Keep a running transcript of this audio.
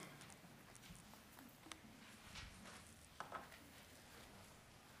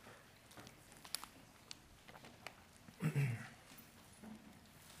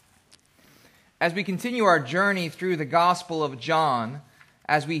As we continue our journey through the Gospel of John,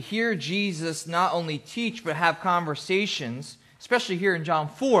 as we hear Jesus not only teach but have conversations, especially here in John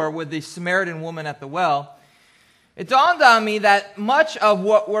 4 with the Samaritan woman at the well, it dawned on me that much of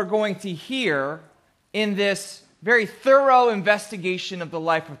what we're going to hear in this very thorough investigation of the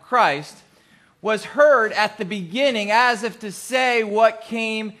life of Christ was heard at the beginning, as if to say what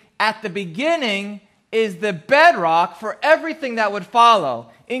came at the beginning is the bedrock for everything that would follow,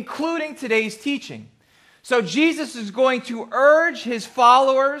 including today's teaching. So Jesus is going to urge his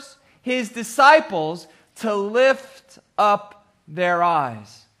followers, his disciples, to lift up their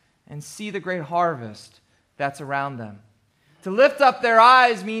eyes and see the great harvest that's around them. To lift up their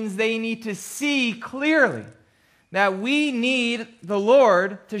eyes means they need to see clearly that we need the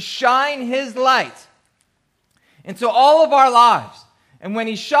Lord to shine his light into all of our lives. And when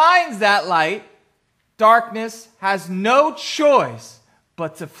he shines that light, darkness has no choice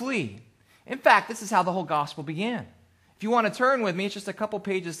but to flee. In fact, this is how the whole gospel began. If you want to turn with me, it's just a couple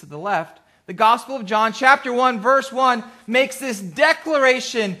pages to the left. The Gospel of John, chapter 1, verse 1, makes this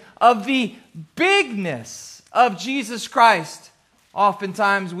declaration of the bigness of Jesus Christ.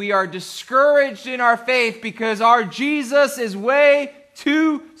 Oftentimes we are discouraged in our faith because our Jesus is way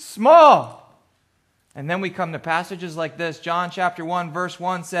too small. And then we come to passages like this. John chapter 1, verse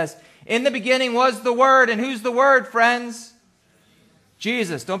 1 says, "In the beginning was the Word." And who's the Word, friends?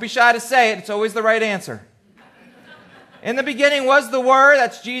 Jesus. Don't be shy to say it. It's always the right answer. In the beginning was the Word,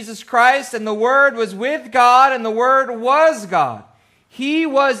 that's Jesus Christ, and the Word was with God, and the Word was God. He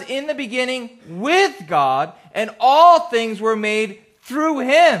was in the beginning with God, and all things were made through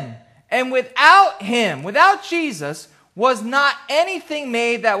him. And without him, without Jesus, was not anything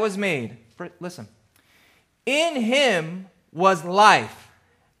made that was made. Listen. In him was life,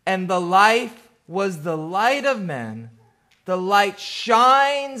 and the life was the light of men. The light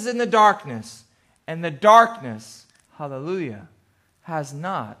shines in the darkness, and the darkness, hallelujah, has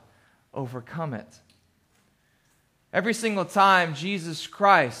not overcome it. Every single time Jesus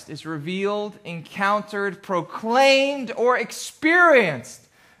Christ is revealed, encountered, proclaimed, or experienced,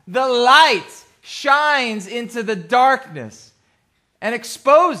 the light shines into the darkness and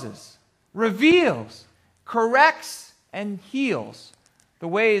exposes, reveals, corrects, and heals the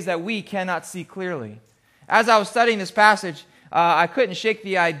ways that we cannot see clearly. As I was studying this passage, I couldn't shake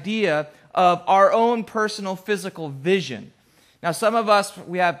the idea of our own personal physical vision. Now, some of us,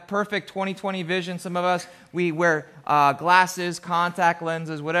 we have perfect 20/20 vision. Some of us, we wear glasses, contact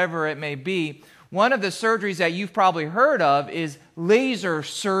lenses, whatever it may be. One of the surgeries that you've probably heard of is laser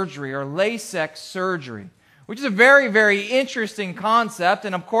surgery or LASIK surgery, which is a very, very interesting concept.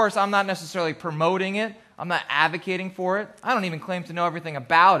 And of course, I'm not necessarily promoting it. I'm not advocating for it. I don't even claim to know everything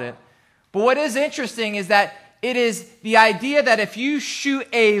about it. But what is interesting is that it is the idea that if you shoot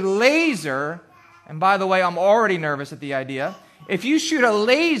a laser, and by the way, I'm already nervous at the idea, if you shoot a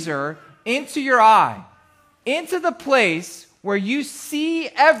laser into your eye, into the place where you see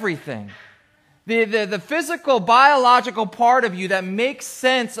everything, the physical, biological part of you that makes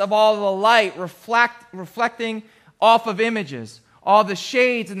sense of all the light reflecting off of images, all the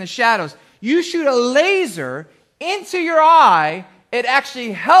shades and the shadows, you shoot a laser into your eye, it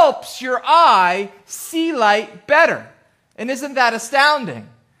actually helps your eye see light better. And isn't that astounding?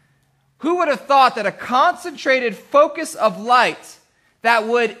 Who would have thought that a concentrated focus of light that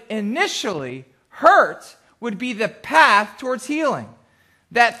would initially hurt would be the path towards healing?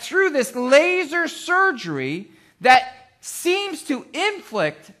 That through this laser surgery that seems to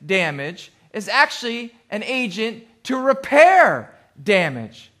inflict damage is actually an agent to repair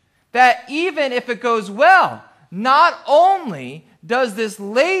damage. That even if it goes well, not only does this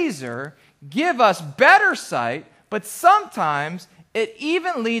laser give us better sight, but sometimes it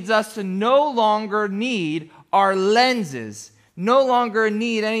even leads us to no longer need our lenses, no longer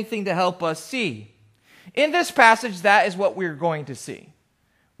need anything to help us see. In this passage, that is what we're going to see.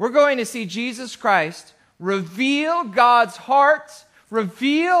 We're going to see Jesus Christ reveal God's heart,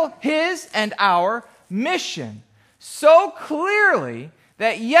 reveal his and our mission so clearly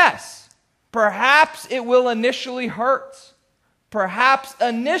that yes, perhaps it will initially hurt. Perhaps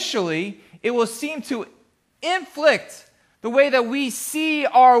initially it will seem to inflict the way that we see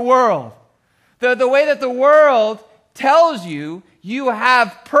our world. The way that the world tells you you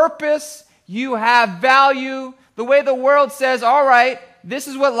have purpose, you have value. The way the world says, all right, this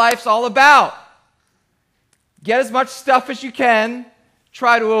is what life's all about. Get as much stuff as you can.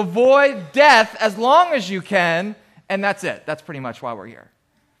 Try to avoid death as long as you can. And that's it. That's pretty much why we're here.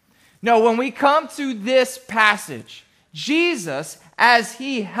 No, when we come to this passage, Jesus, as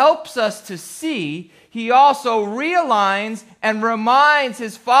he helps us to see, he also realigns and reminds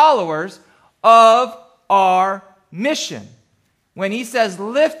his followers of our mission. When he says,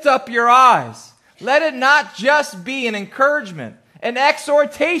 lift up your eyes, let it not just be an encouragement, an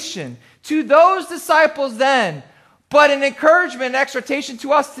exhortation to those disciples then, but an encouragement and exhortation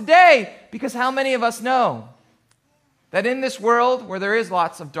to us today, because how many of us know that in this world where there is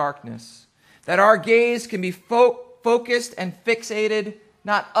lots of darkness, that our gaze can be focused and fixated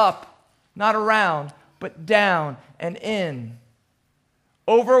not up, not around, but down and in,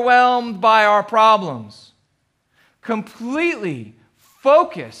 overwhelmed by our problems, completely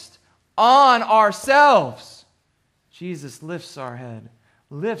focused on ourselves. Jesus lifts our head,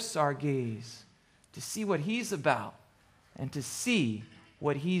 lifts our gaze to see what he's about and to see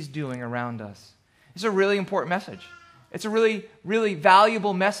what he's doing around us. It's a really important message. It's a really, really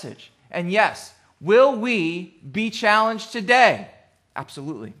valuable message. And yes, will we be challenged today?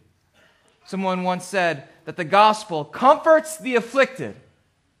 Absolutely. Someone once said that the gospel comforts the afflicted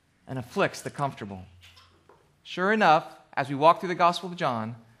and afflicts the comfortable. Sure enough, as we walk through the Gospel of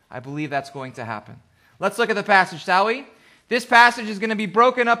John, I believe that's going to happen. Let's look at the passage, shall we? This passage is going to be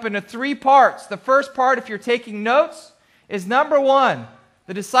broken up into 3 parts. The first part, if you're taking notes, is number 1,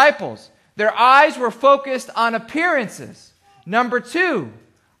 the disciples. Their eyes were focused on appearances. Number 2,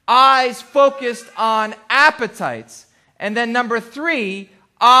 eyes focused on appetites. And then number 3,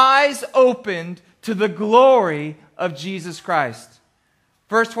 eyes opened to the glory of Jesus Christ.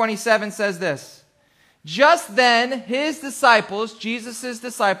 Verse 27 says this, just then his disciples, Jesus'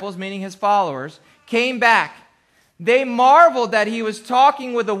 disciples, meaning his followers, came back. They marveled that he was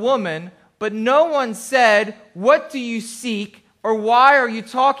talking with a woman, but no one said, what do you seek, or why are you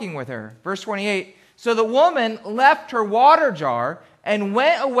talking with her? Verse 28, so the woman left her water jar and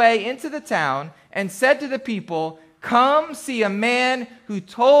went away into the town and said to the people, come see a man who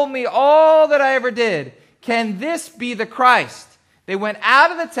told me all that I ever did. Can this be the Christ? They went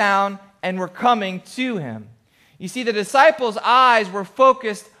out of the town and were coming to him. You see, the disciples' eyes were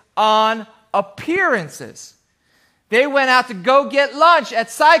focused on appearances. They went out to go get lunch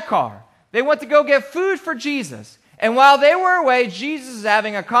at Sychar. They went to go get food for Jesus. And while they were away, Jesus is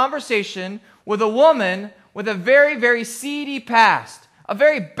having a conversation with a woman with a very, very seedy past, a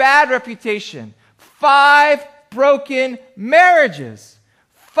very bad reputation, 5 broken marriages,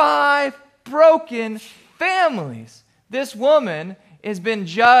 5 broken families. This woman has been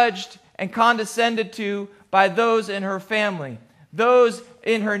judged and condescended to by those in her family, those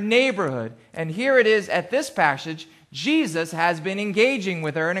in her neighborhood. And here it is at this passage, Jesus has been engaging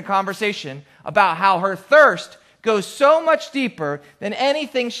with her in a conversation about how her thirst goes so much deeper than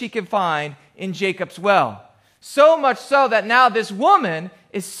anything she could find in Jacob's well. So much so that now this woman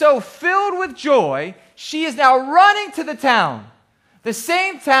is so filled with joy, she is now running to the town. The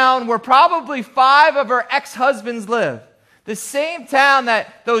same town where probably 5 of her ex-husbands live. The same town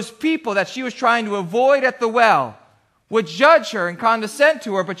that those people that she was trying to avoid at the well would judge her and condescend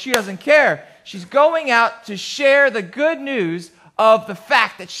to her, but she doesn't care. She's going out to share the good news of the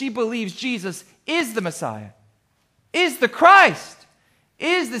fact that she believes Jesus is the Messiah, is the Christ,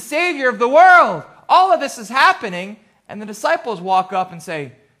 is the Savior of the world. All of this is happening, and the disciples walk up and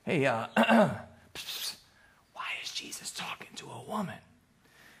say, hey, why is Jesus talking to a woman?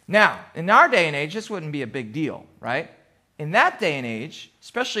 Now, in our day and age, this wouldn't be a big deal, right? In that day and age,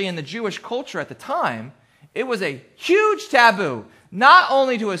 especially in the Jewish culture at the time, it was a huge taboo, not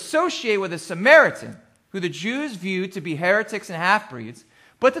only to associate with a Samaritan, who the Jews viewed to be heretics and half-breeds,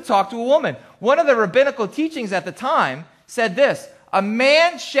 but to talk to a woman. One of the rabbinical teachings at the time said this, a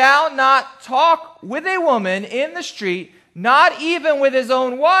man shall not talk with a woman in the street, not even with his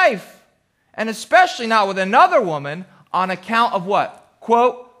own wife, and especially not with another woman, on account of what?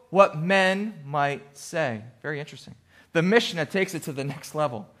 Quote, what men might say. Very interesting. The Mishnah takes it to the next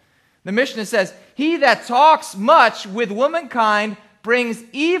level. The Mishnah says, he that talks much with womankind brings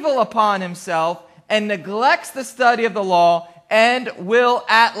evil upon himself and neglects the study of the law and will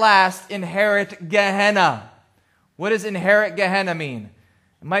at last inherit Gehenna. What does inherit Gehenna mean?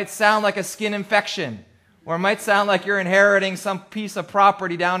 It might sound like a skin infection, or it might sound like you're inheriting some piece of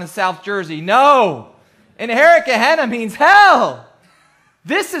property down in South Jersey. No! Inherit Gehenna means hell!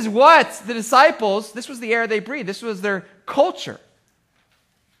 This is what the disciples, this was the air they breathed. This was their culture.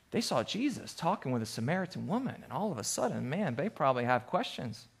 They saw Jesus talking with a Samaritan woman, and all of a sudden, man, they probably have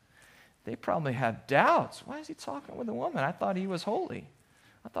questions. They probably have doubts. Why is he talking with a woman? I thought he was holy.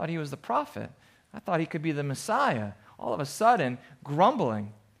 I thought he was the prophet. I thought he could be the Messiah. All of a sudden,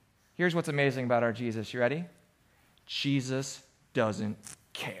 grumbling. Here's what's amazing about our Jesus. You ready? Jesus doesn't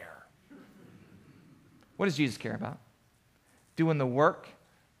care. What does Jesus care about? Doing the work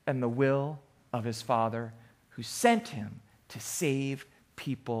and the will of his Father who sent him to save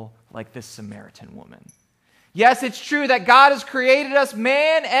people like this Samaritan woman. Yes, it's true that God has created us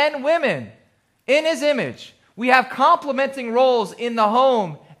man and women in his image. We have complementing roles in the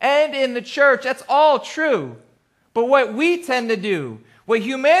home and in the church. That's all true. But what we tend to do, what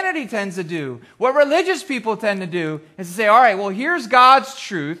humanity tends to do, what religious people tend to do is to say, all right, well, here's God's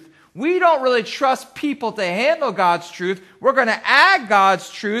truth. We don't really trust people to handle God's truth. We're going to add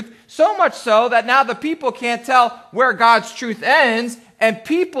God's truth, so much so that now the people can't tell where God's truth ends and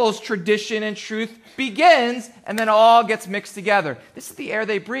people's tradition and truth begins, and then it all gets mixed together. This is the air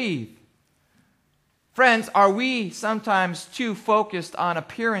they breathe. Friends, are we sometimes too focused on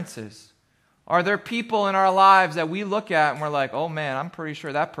appearances? Are there people in our lives that we look at and we're like, oh man, I'm pretty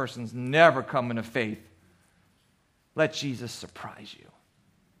sure that person's never coming to faith? Let Jesus surprise you.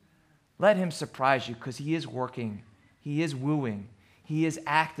 Let him surprise you, because he is working. He is wooing. He is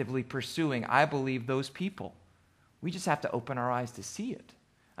actively pursuing, I believe, those people. We just have to open our eyes to see it.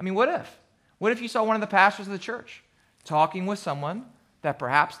 I mean, what if? What if you saw one of the pastors of the church talking with someone that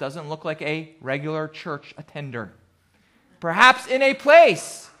perhaps doesn't look like a regular church attender? Perhaps in a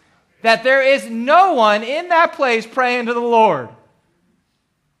place that there is no one in that place praying to the Lord.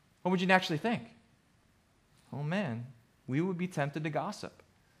 What would you naturally think? Oh man, we would be tempted to gossip.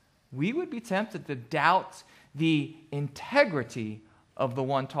 We would be tempted to doubt the integrity of the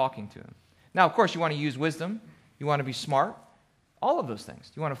one talking to him. Now, of course, you want to use wisdom. You want to be smart. All of those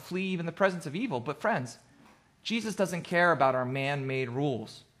things. You want to flee even the presence of evil. But friends, Jesus doesn't care about our man-made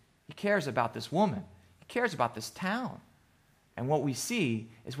rules. He cares about this woman. He cares about this town. And what we see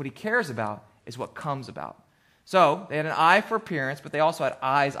is what he cares about is what comes about. So, they had an eye for appearance, but they also had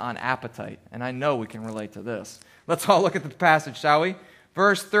eyes on appetite. And I know we can relate to this. Let's all look at the passage, shall we?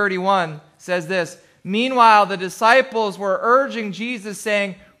 Verse 31 says this, "Meanwhile, the disciples were urging Jesus,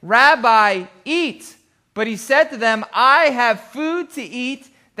 saying, 'Rabbi, eat.' But he said to them, 'I have food to eat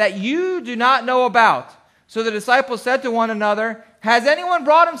that you do not know about.' So the disciples said to one another, 'Has anyone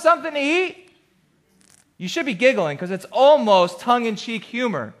brought him something to eat?'" You should be giggling because it's almost tongue-in-cheek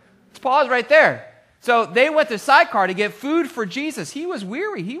humor. Let's pause right there. So they went to Sychar to get food for Jesus. He was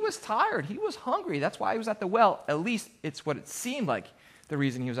weary. He was tired. He was hungry. That's why he was at the well. At least it's what it seemed like the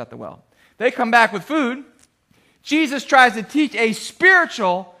reason he was at the well. They come back with food. Jesus tries to teach a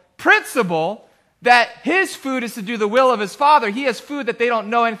spiritual principle that his food is to do the will of his Father. He has food that they don't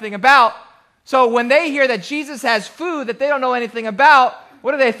know anything about. So when they hear that Jesus has food that they don't know anything about,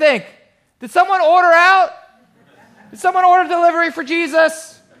 what do they think? Did someone order out? Did someone order delivery for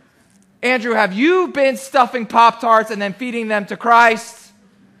Jesus? Andrew, have you been stuffing Pop-Tarts and then feeding them to Christ?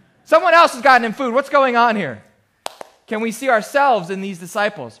 Someone else has gotten him food. What's going on here? Can we see ourselves in these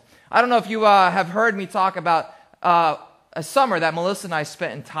disciples? I don't know if you have heard me talk about a summer that Melissa and I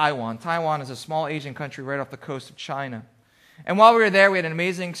spent in Taiwan. Taiwan is a small Asian country right off the coast of China. And while we were there, we had an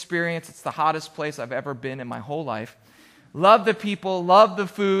amazing experience. It's the hottest place I've ever been in my whole life. Loved the people, loved the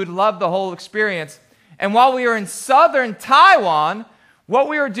food, loved the whole experience. And while we were in southern Taiwan, what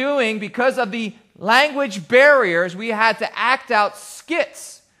we were doing, because of the language barriers, we had to act out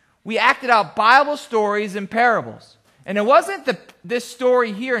skits. We acted out Bible stories and parables. And it wasn't this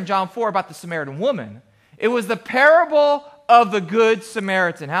story here in John 4 about the Samaritan woman. It was the parable of the Good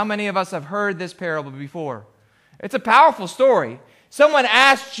Samaritan. How many of us have heard this parable before? It's a powerful story. Someone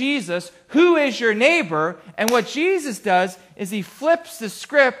asked Jesus, "Who is your neighbor?" And what Jesus does is he flips the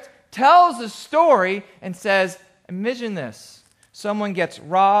script, tells the story, and says, imagine this. Someone gets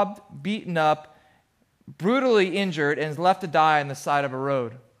robbed, beaten up, brutally injured, and is left to die on the side of a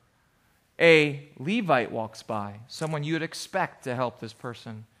road. A Levite walks by, someone you would expect to help this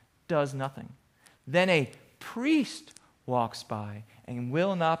person, does nothing. Then a priest walks by and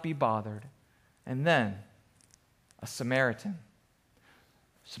will not be bothered. And then a Samaritan.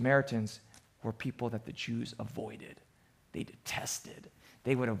 Samaritans were people that the Jews avoided. They detested.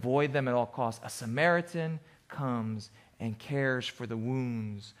 They would avoid them at all costs. A Samaritan comes and cares for the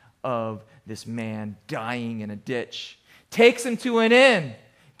wounds of this man dying in a ditch, takes him to an inn,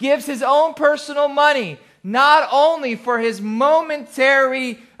 gives his own personal money, not only for his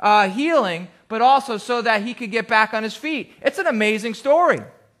momentary healing, but also so that he could get back on his feet. It's an amazing story.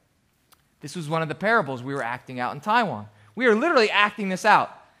 This was one of the parables we were acting out in Taiwan. We were literally acting this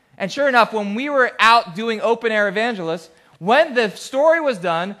out. And sure enough, when we were out doing open-air evangelists, when the story was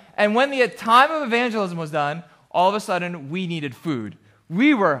done and when the time of evangelism was done, all of a sudden we needed food.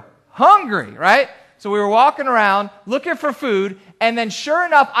 We were hungry, right? So we were walking around looking for food, and then sure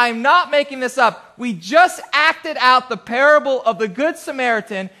enough, I'm not making this up, we just acted out the parable of the Good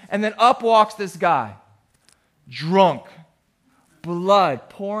Samaritan, and then up walks this guy, drunk, blood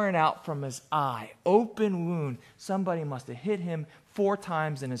pouring out from his eye, open wound. Somebody must have hit him 4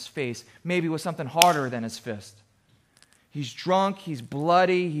 times in his face, maybe with something harder than his fist. He's drunk, he's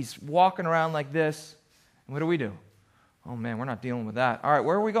bloody, he's walking around like this. And what do? Oh man, we're not dealing with that. All right,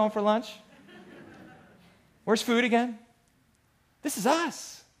 where are we going for lunch? Where's food again? This is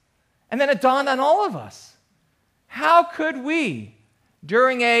us. And then it dawned on all of us. How could we,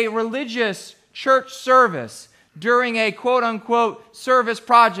 during a religious church service, during a quote-unquote service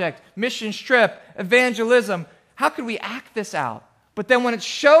project, mission trip, evangelism, how could we act this out? But then when it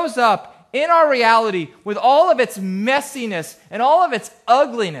shows up in our reality with all of its messiness and all of its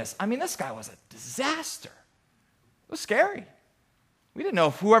ugliness, I mean, this guy was a disaster. It was scary. We didn't know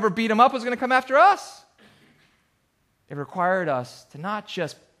if whoever beat him up was going to come after us. It required us to not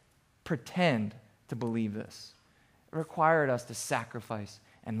just pretend to believe this. It required us to sacrifice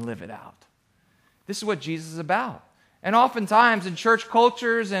and live it out. This is what Jesus is about. And oftentimes in church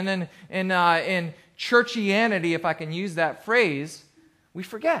cultures and in churchianity, if I can use that phrase, we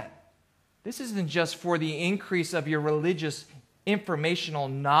forget. This isn't just for the increase of your religious informational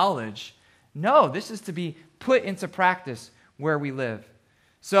knowledge. No, this is to be put into practice where we live.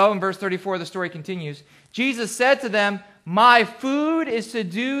 So in verse 34, the story continues. Jesus said to them, "My food is to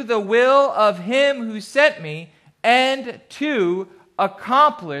do the will of him who sent me and to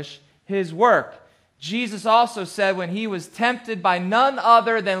accomplish his work." Jesus also said when he was tempted by none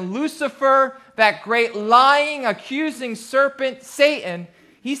other than Lucifer, that great lying, accusing serpent, Satan,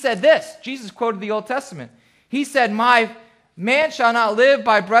 he said this. Jesus quoted the Old Testament. He said, "My man shall not live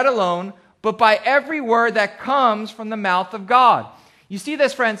by bread alone, but by every word that comes from the mouth of God." You see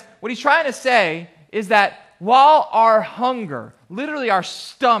this, friends? What he's trying to say is that while our hunger, literally our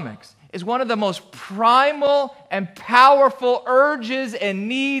stomachs, is one of the most primal and powerful urges and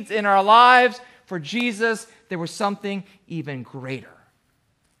needs in our lives, for Jesus, there was something even greater.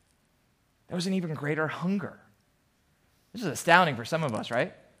 There was an even greater hunger. This is astounding for some of us,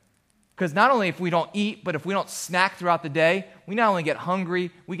 right? Because not only if we don't eat, but if we don't snack throughout the day, we not only get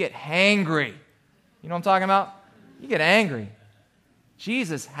hungry, we get hangry. You know what I'm talking about? You get angry.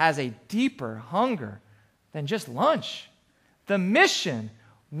 Jesus has a deeper hunger than just lunch. The mission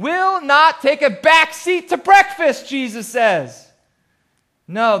will not take a back seat to breakfast, Jesus says.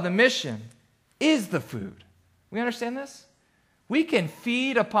 No, the mission is the food. We understand this? We can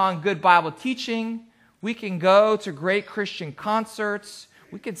feed upon good Bible teaching. We can go to great Christian concerts.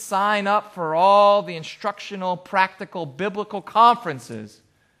 We can sign up for all the instructional, practical, biblical conferences.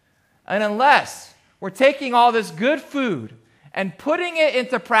 And unless we're taking all this good food and putting it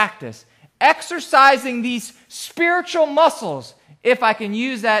into practice, exercising these spiritual muscles, if I can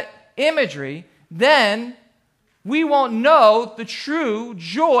use that imagery, then we won't know the true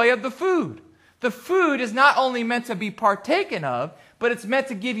joy of the food. The food is not only meant to be partaken of, but it's meant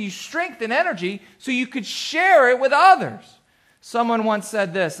to give you strength and energy so you could share it with others. Someone once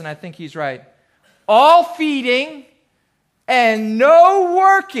said this, and I think he's right. All feeding and no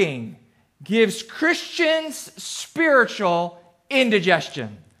working gives Christians spiritual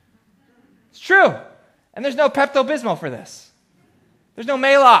indigestion. It's true. And there's no Pepto-Bismol for this. There's no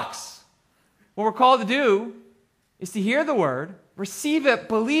Maalox. What we're called to do is to hear the word, receive it,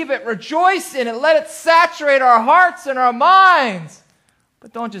 believe it, rejoice in it, let it saturate our hearts and our minds.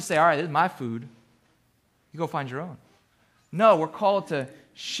 But don't just say, all right, this is my food. You go find your own. No, we're called to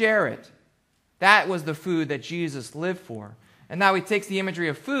share it. That was the food that Jesus lived for. And now he takes the imagery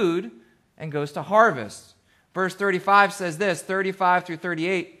of food and goes to harvest. Verse 35 says this, 35 through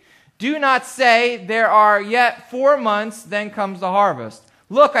 38. "Do not say, there are yet 4 months, then comes the harvest.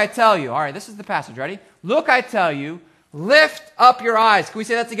 Look, I tell you." All right, this is the passage. Ready? "Look, I tell you, lift up your eyes." Can we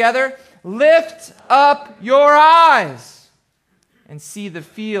say that together? Lift up your eyes and see the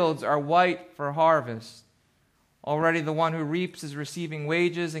fields are white for harvest. Already the one who reaps is receiving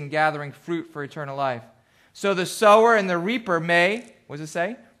wages and gathering fruit for eternal life. So the sower and the reaper may, what does it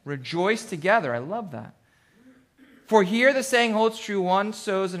say? Rejoice together. I love that. For here the saying holds true, one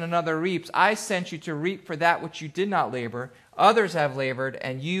sows and another reaps. I sent you to reap for that which you did not labor. Others have labored,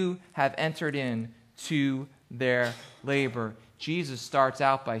 and you have entered into their labor. Jesus starts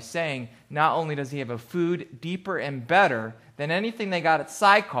out by saying, not only does he have a food deeper and better than anything they got at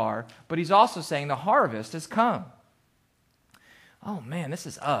Sychar, but he's also saying the harvest has come. Oh man, this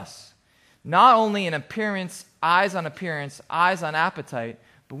is us. Not only in appearance, eyes on appetite,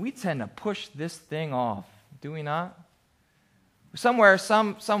 but we tend to push this thing off, do we not?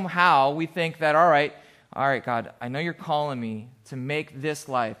 Somehow we think that, all right, God, I know you're calling me to make this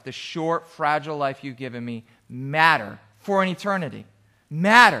life, the short, fragile life you've given me, matter for an eternity.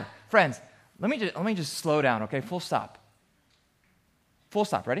 Matter. Friends, let me just slow down, okay? Full stop. Full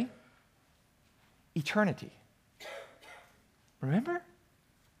stop, ready? Eternity. Remember?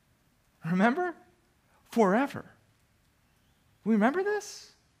 Remember? Forever. We remember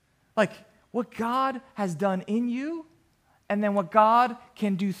this? Like what God has done in you and then what God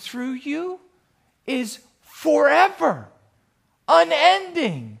can do through you is forever,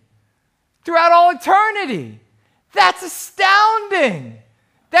 unending, throughout all eternity. That's astounding.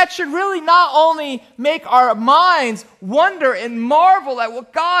 That should really not only make our minds wonder and marvel at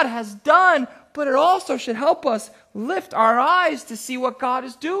what God has done, but it also should help us lift our eyes to see what God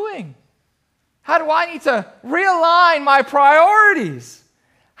is doing. How do I need to realign my priorities?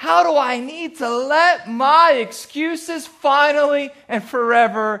 How do I need to let my excuses finally and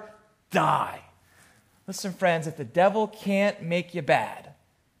forever die? Listen, friends, if the devil can't make you bad,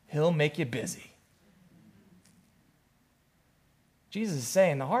 he'll make you busy. Jesus is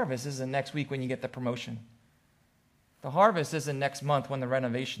saying the harvest isn't next week when you get the promotion. The harvest isn't next month when the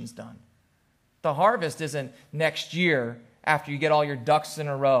renovation's done. The harvest isn't next year after you get all your ducks in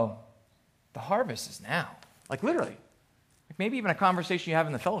a row. The harvest is now. Like literally. Like maybe even a conversation you have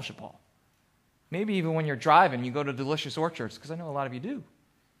in the fellowship hall. Maybe even when you're driving, you go to Delicious Orchards, because I know a lot of you do.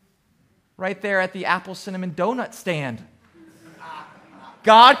 Right there at the apple cinnamon donut stand.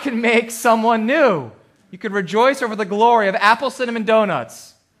 God can make someone new. You could rejoice over the glory of apple cinnamon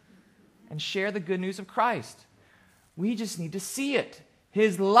donuts and share the good news of Christ. We just need to see it.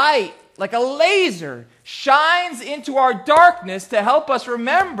 His light, like a laser, shines into our darkness to help us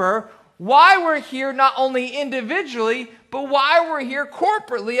remember why we're here not only individually, but why we're here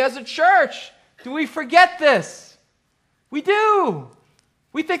corporately as a church. Do we forget this? We do.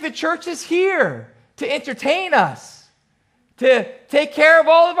 We think the church is here to entertain us, to take care of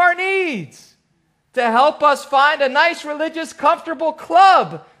all of our needs, to help us find a nice, religious, comfortable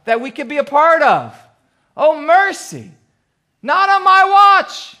club that we can be a part of. Oh, mercy. Not on my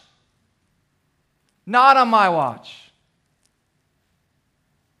watch. Not on my watch.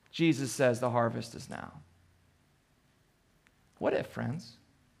 Jesus says the harvest is now. What if, friends?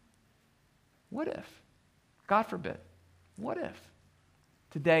 What if? God forbid. What if?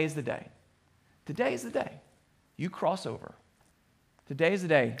 Today is the day. Today is the day. You cross over. Today is the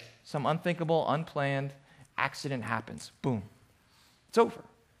day some unthinkable, unplanned accident happens. Boom. It's over.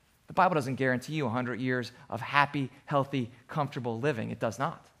 The Bible doesn't guarantee you 100 years of happy, healthy, comfortable living. It does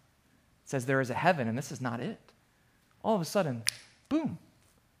not. It says there is a heaven, and this is not it. All of a sudden, boom,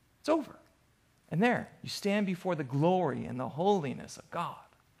 it's over. And there, you stand before the glory and the holiness of God.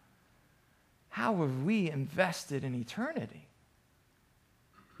 How have we invested in eternity?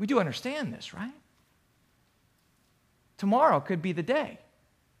 We do understand this, right? Tomorrow could be the day.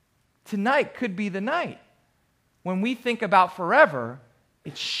 Tonight could be the night. When we think about forever,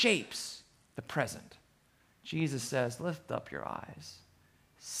 it shapes the present. Jesus says, lift up your eyes.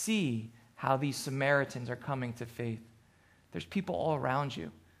 See how these Samaritans are coming to faith. There's people all around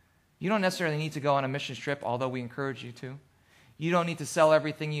you. You don't necessarily need to go on a mission trip, although we encourage you to. You don't need to sell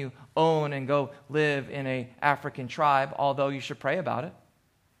everything you own and go live in an African tribe, although you should pray about it.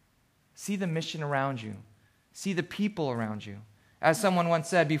 See the mission around you. See the people around you. As someone once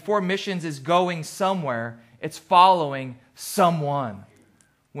said, before missions is going somewhere, it's following someone.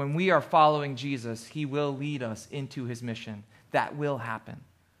 When we are following Jesus, he will lead us into his mission. That will happen.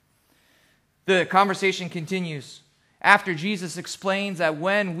 The conversation continues. After Jesus explains that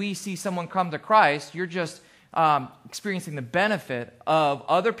when we see someone come to Christ, you're just experiencing the benefit of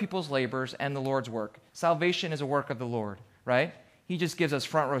other people's labors and the Lord's work. Salvation is a work of the Lord, right? He just gives us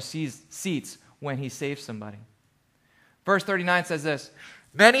front row seats when he saves somebody. Verse 39 says this,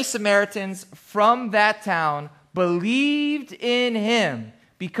 many Samaritans from that town believed in him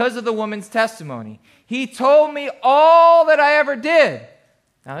because of the woman's testimony. He told me all that I ever did.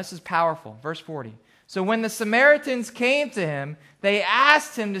 Now this is powerful. Verse 40. So when the Samaritans came to him, they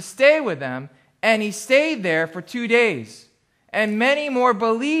asked him to stay with them, and he stayed there for 2 days. And many more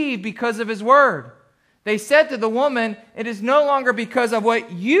believed because of his word. They said to the woman, it is no longer because of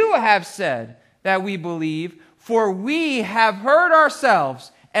what you have said that we believe, for we have heard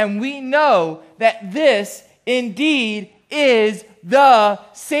ourselves, and we know that this indeed is the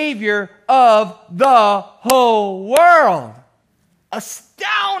Savior of the whole world.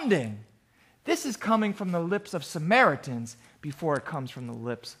 Astounding. This is coming from the lips of Samaritans before it comes from the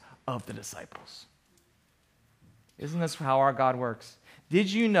lips of the disciples. Isn't this how our God works?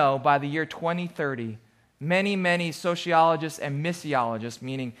 Did you know by the year 2030, many sociologists and missiologists,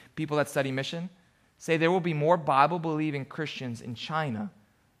 meaning people that study mission, say there will be more Bible-believing Christians in China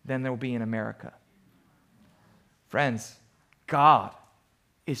than there will be in America? Friends, God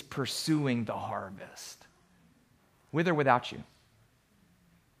is pursuing the harvest, with or without you.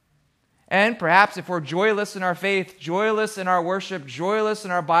 And perhaps if we're joyless in our faith, joyless in our worship, joyless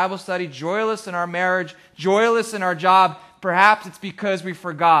in our Bible study, joyless in our marriage, joyless in our job, perhaps it's because we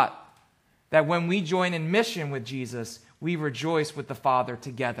forgot that when we join in mission with Jesus, we rejoice with the Father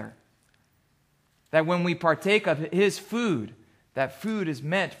together. That when we partake of his food, that food is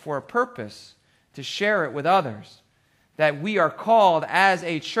meant for a purpose, to share it with others. That we are called as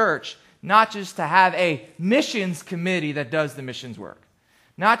a church not just to have a missions committee that does the missions work.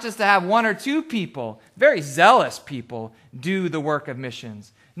 Not just to have one or two people, very zealous people, do the work of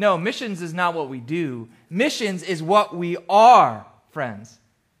missions. No, missions is not what we do. Missions is what we are, friends.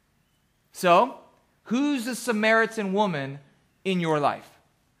 So, who's the Samaritan woman in your life?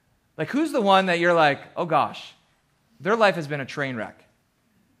 Like, who's the one that you're like, oh gosh, their life has been a train wreck.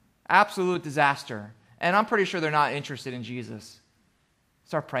 Absolute disaster. And I'm pretty sure they're not interested in Jesus.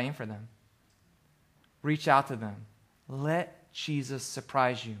 Start praying for them. Reach out to them. Let Jesus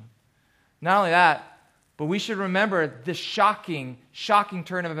surprise you. Not only that, but we should remember the shocking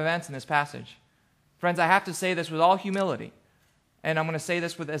turn of events in this passage. Friends, I have to say this with all humility. And I'm going to say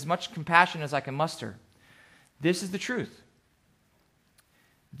this with as much compassion as I can muster. This is the truth.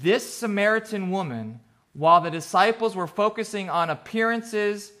 This Samaritan woman, while the disciples were focusing on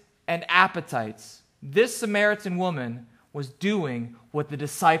appearances and appetites, this Samaritan woman was doing what the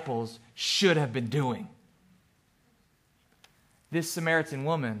disciples should have been doing. This Samaritan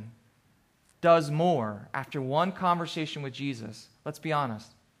woman does more after one conversation with Jesus, let's be honest,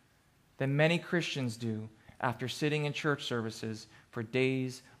 than many Christians do after sitting in church services for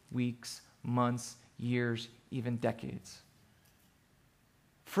days, weeks, months, years, even decades.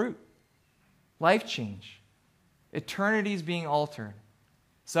 Fruit, life change, eternities being altered.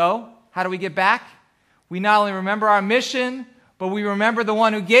 So, how do we get back? We not only remember our mission, but we remember the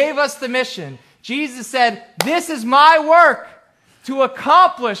one who gave us the mission. Jesus said, "This is my work to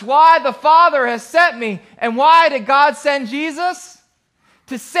accomplish why the Father has sent me." And why did God send Jesus?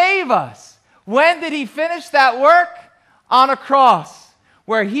 To save us. When did he finish that work? On a cross,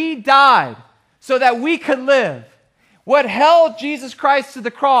 where he died so that we could live. What held Jesus Christ to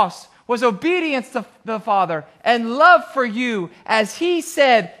the cross was obedience to the Father and love for you, as he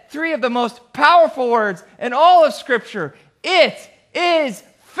said three of the most powerful words in all of Scripture: "It is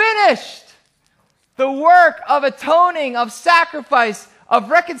finished." The work of atoning, of sacrifice,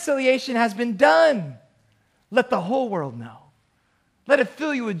 of reconciliation has been done. Let the whole world know. Let it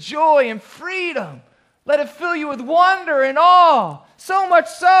fill you with joy and freedom. Let it fill you with wonder and awe. So much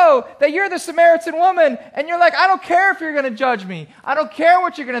so that you're the Samaritan woman and you're like, I don't care if you're going to judge me. I don't care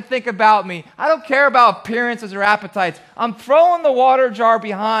what you're going to think about me. I don't care about appearances or appetites. I'm throwing the water jar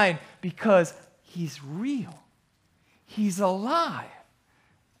behind because he's real. He's alive.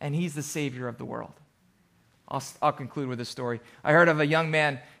 And he's the Savior of the world. I'll conclude with this story. I heard of a young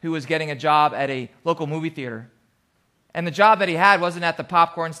man who was getting a job at a local movie theater. And the job that he had wasn't at the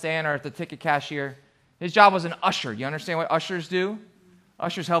popcorn stand or at the ticket cashier. His job was an usher. You understand what ushers do?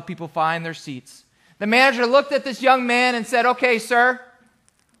 Ushers help people find their seats. The manager looked at this young man and said, "Okay, sir,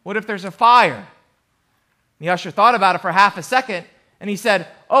 what if there's a fire?" The usher thought about it for half a second, and he said,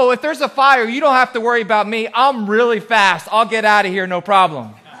 "Oh, if there's a fire, you don't have to worry about me. I'm really fast. I'll get out of here, no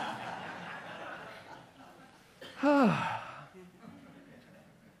problem."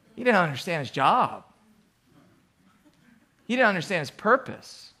 He didn't understand his job. He didn't understand his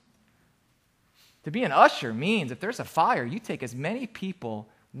purpose. To be an usher means if there's a fire, you take as many people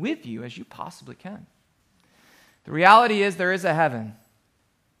with you as you possibly can. The reality is there is a heaven.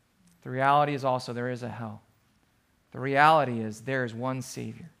 The reality is also there is a hell. The reality is there is one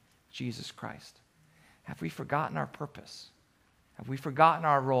Savior, Jesus Christ. Have we forgotten our purpose? Have we forgotten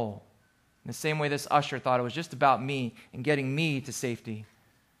our role? In the same way this usher thought it was just about me and getting me to safety.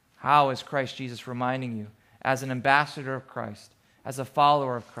 How is Christ Jesus reminding you, as an ambassador of Christ, as a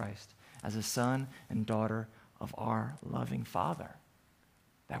follower of Christ, as a son and daughter of our loving Father,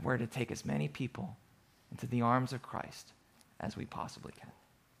 that we're to take as many people into the arms of Christ as we possibly can?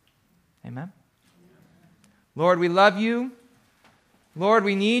 Amen? Lord, we love you. Lord,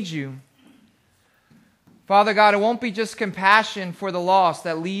 we need you. Father God, it won't be just compassion for the lost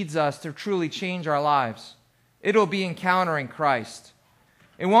that leads us to truly change our lives. It'll be encountering Christ.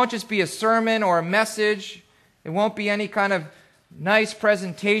 It won't just be a sermon or a message. It won't be any kind of nice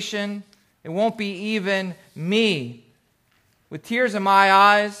presentation. It won't be even me with tears in my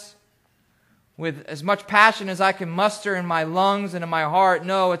eyes, with as much passion as I can muster in my lungs and in my heart.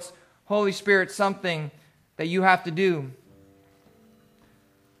 No, it's Holy Spirit, something that you have to do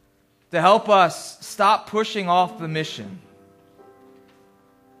to help us stop pushing off the mission,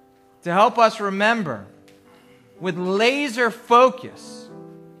 to help us remember with laser focus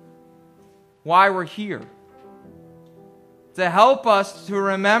why we're here. To help us to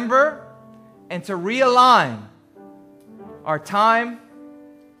remember and to realign our time,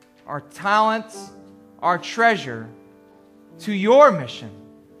 our talents, our treasure to your mission.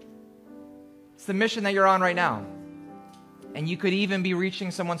 It's the mission that you're on right now. And you could even be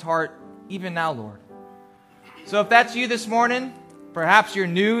reaching someone's heart even now, Lord. So if that's you this morning, perhaps you're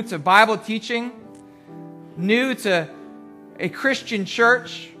new to Bible teaching, new to a Christian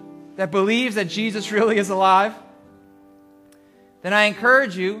church that believes that Jesus really is alive, then I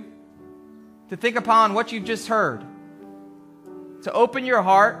encourage you to think upon what you've just heard, to open your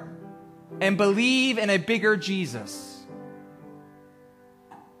heart and believe in a bigger Jesus,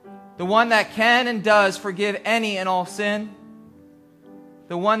 the one that can and does forgive any and all sin,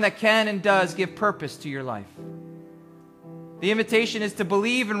 the one that can and does give purpose to your life. The invitation is to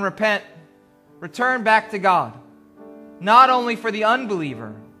believe and repent, return back to God, not only for the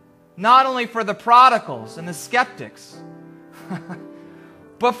unbeliever, not only for the prodigals and the skeptics,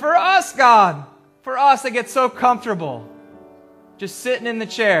 but for us, God, for us that get so comfortable just sitting in the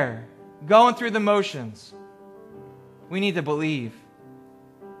chair, going through the motions. We need to believe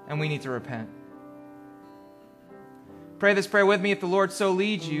and we need to repent. Pray this prayer with me. If the Lord so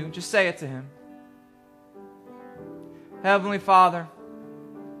leads you, just say it to Him. Heavenly Father,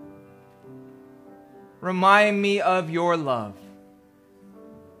 remind me of your love.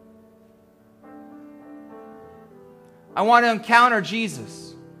 I want to encounter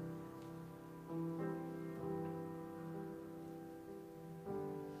Jesus.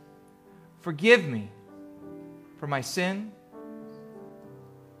 Forgive me for my sin.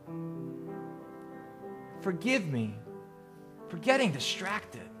 Forgive me for getting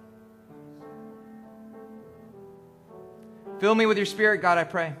distracted. Fill me with your Spirit, God, I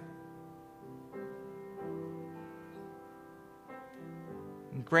pray.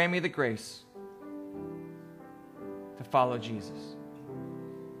 And grant me the grace to follow Jesus.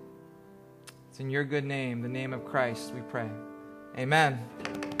 It's in your good name, the name of Christ, we pray. Amen.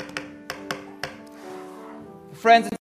 Friends,